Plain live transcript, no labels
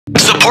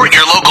Support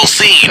your local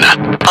scene.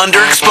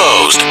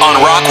 Underexposed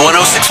on Rock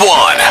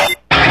 1061.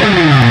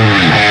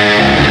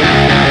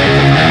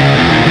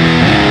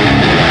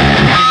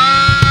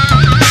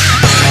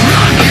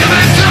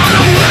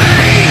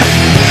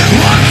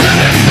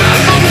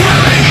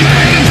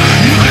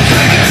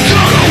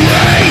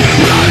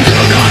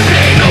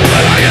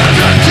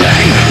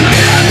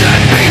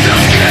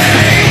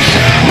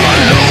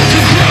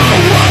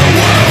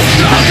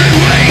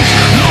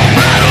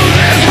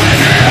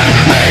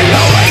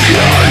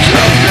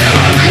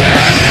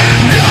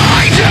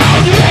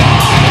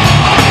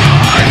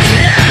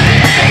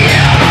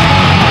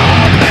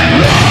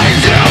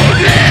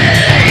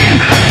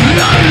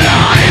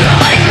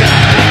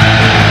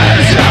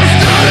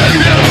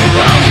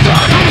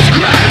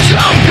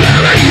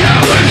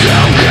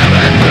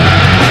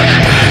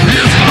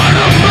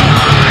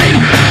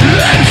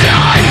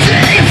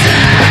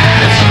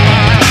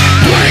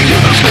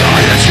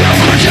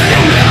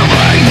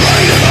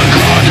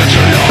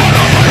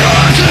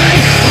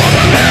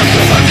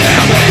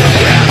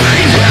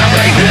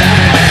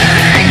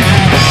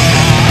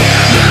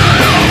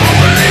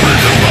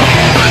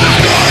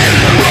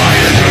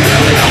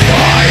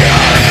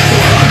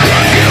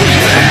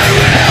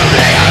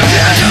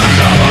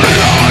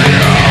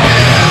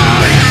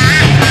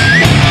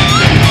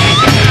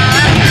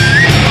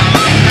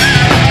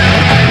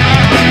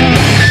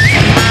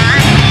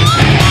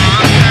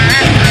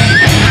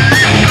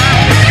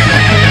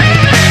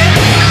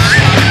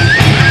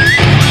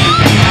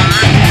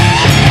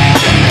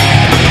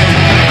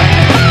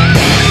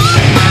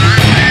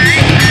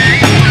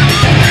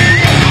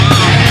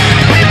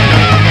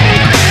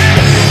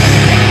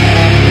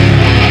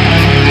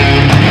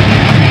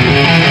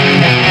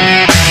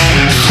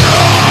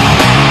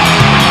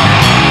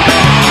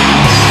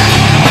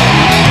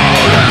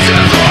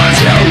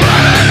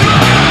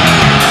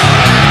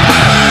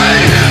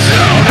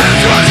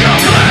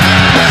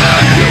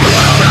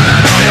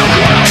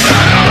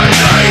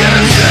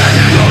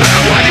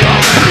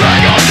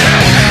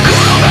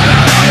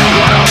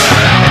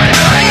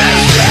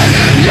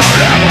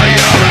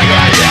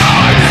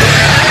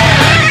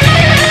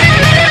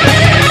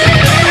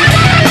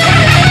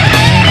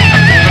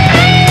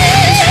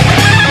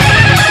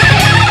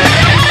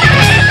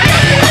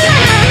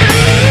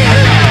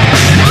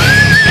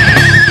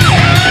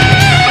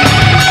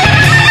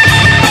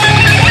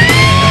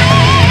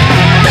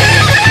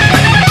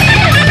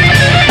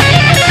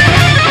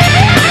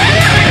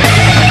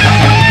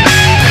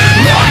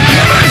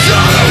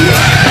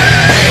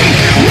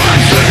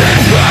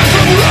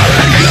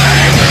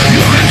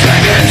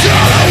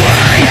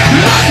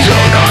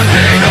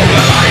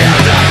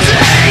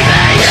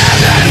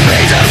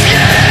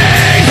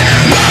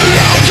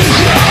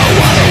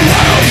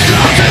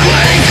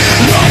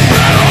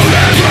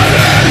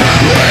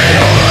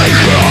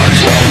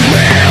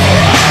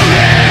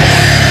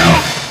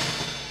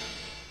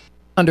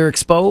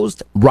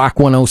 Underexposed, Rock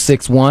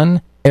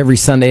 1061, every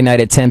Sunday night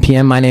at 10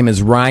 p.m. My name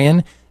is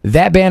Ryan.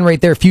 That band right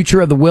there,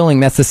 Future of the Willing,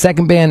 that's the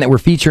second band that we're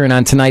featuring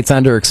on tonight's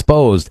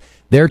Underexposed.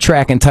 Their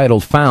track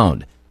entitled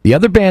Found. The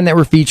other band that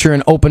we're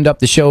featuring opened up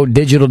the show,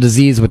 Digital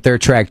Disease, with their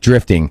track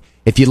Drifting.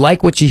 If you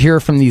like what you hear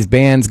from these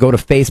bands, go to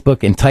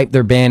Facebook and type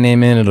their band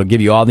name in. It'll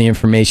give you all the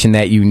information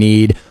that you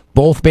need.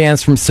 Both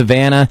bands from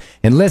Savannah.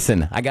 And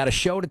listen, I got a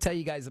show to tell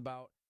you guys about.